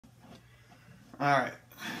All right,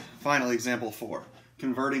 finally, example 4.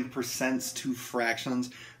 Converting percents to fractions.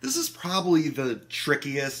 This is probably the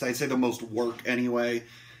trickiest, I'd say the most work anyway.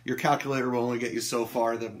 Your calculator will only get you so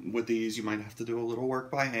far. That with these, you might have to do a little work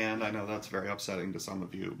by hand. I know that's very upsetting to some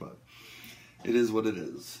of you, but it is what it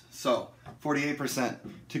is. So, 48%.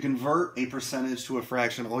 To convert a percentage to a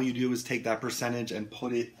fraction, all you do is take that percentage and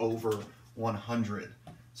put it over 100.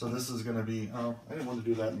 So this is going to be, oh, I didn't want to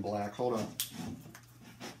do that in black. Hold on.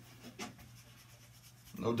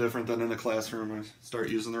 No different than in the classroom. I start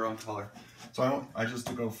using the wrong color. So I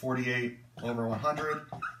just go 48 over 100.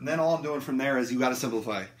 And then all I'm doing from there is you got to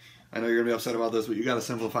simplify. I know you're going to be upset about this, but you got to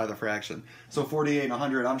simplify the fraction. So 48 and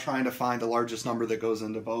 100, I'm trying to find the largest number that goes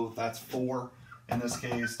into both. That's 4 in this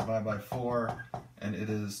case. Divide by 4, and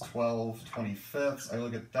it is 12/25. I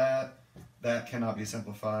look at that. That cannot be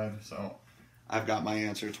simplified. So I've got my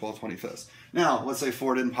answer, 12/25. Now, let's say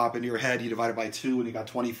 4 didn't pop into your head. You divide it by 2, and you got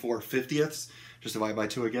 24/50. Just divide by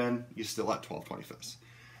 2 again. You still at 12/25.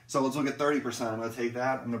 So let's look at 30%. I'm going to take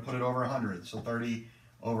that. I'm going to put it over 100. So 30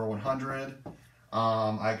 over 100.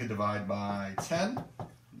 I could divide by 10.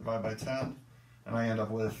 Divide by 10. And I end up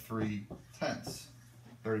with 3/10.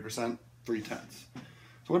 30%, 3/10. So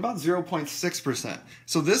what about 0.6%?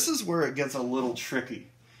 So this is where it gets a little tricky.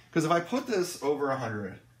 Because if I put this over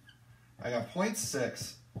 100, I got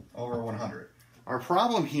 0.6 over 100. Our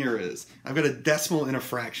problem here is I've got a decimal in a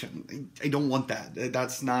fraction. I don't want that.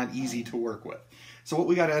 That's not easy to work with. So what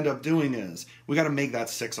we got to end up doing is we got to make that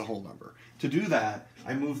 6 a whole number. To do that,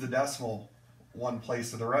 I move the decimal one place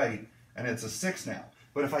to the right, and it's a 6 now.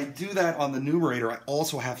 But if I do that on the numerator, I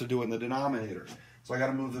also have to do it in the denominator. So I got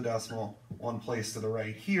to move the decimal one place to the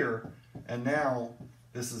right here, and now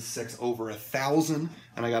this is 6 over 1,000,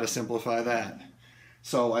 and I got to simplify that.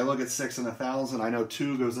 So I look at 6 and 1,000. I know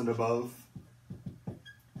 2 goes into both.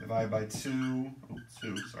 Divide by 2,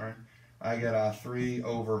 sorry. I get 3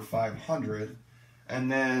 over 500.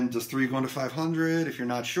 And then does 3 go into 500? If you're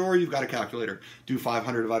not sure, you've got a calculator. Do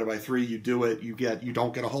 500 divided by 3, you do it, you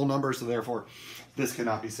don't get a whole number, so therefore this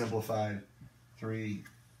cannot be simplified.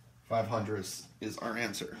 3/500 is our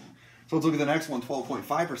answer. So let's look at the next one,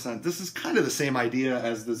 12.5%. This is kind of the same idea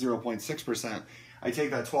as the 0.6%. I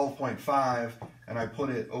take that 12.5 and I put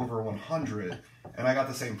it over 100, and I got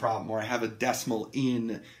the same problem where I have a decimal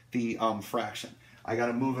in the fraction. I got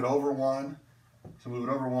to move it over 1. So move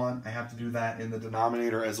it over 1. I have to do that in the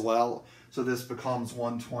denominator as well. So this becomes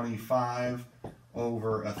 125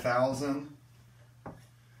 over 1,000. And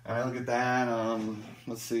I look at that.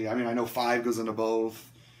 Let's see. I mean, I know 5 goes into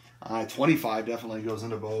both. 25 definitely goes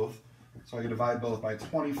into both. So I can divide both by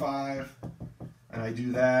 25. And I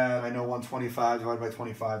do that. I know 125 divided by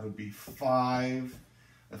 25 would be 5.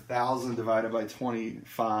 1,000 divided by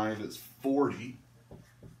 25 is 40.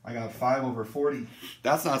 I got 5 over 40.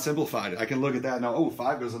 That's not simplified. I can look at that now. Oh,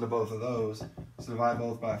 5 goes into both of those. So divide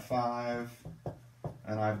both by 5.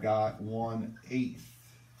 And I've got 1/8.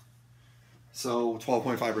 So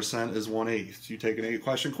 12.5% is 1/8. You take an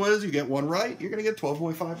 8-question quiz, you get one right, you're going to get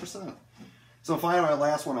 12.5%. So finally, our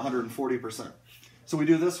last one, 140%. So we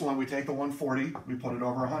do this one, we take the 140, we put it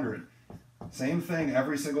over 100. Same thing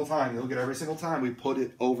every single time. You look at every single time, we put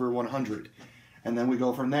it over 100. And then we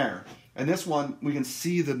go from there. And this one, we can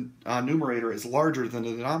see the numerator is larger than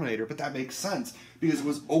the denominator, but that makes sense because it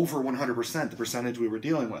was over 100%, the percentage we were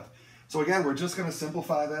dealing with. So again, we're just going to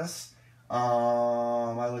simplify this.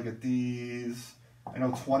 I look at these. I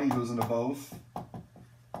know 20 goes into both.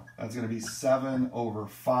 That's going to be 7 over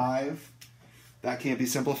 5. That can't be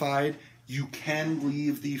simplified. You can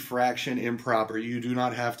leave the fraction improper. You do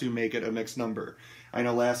not have to make it a mixed number. I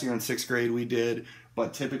know last year in 6th grade we did,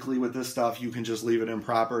 but typically with this stuff you can just leave it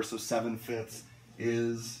improper, so 7/5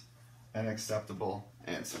 is an acceptable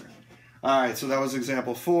answer. Alright, so that was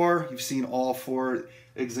example 4. You've seen all 4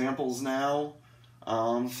 examples now,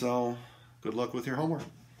 so good luck with your homework.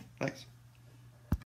 Thanks.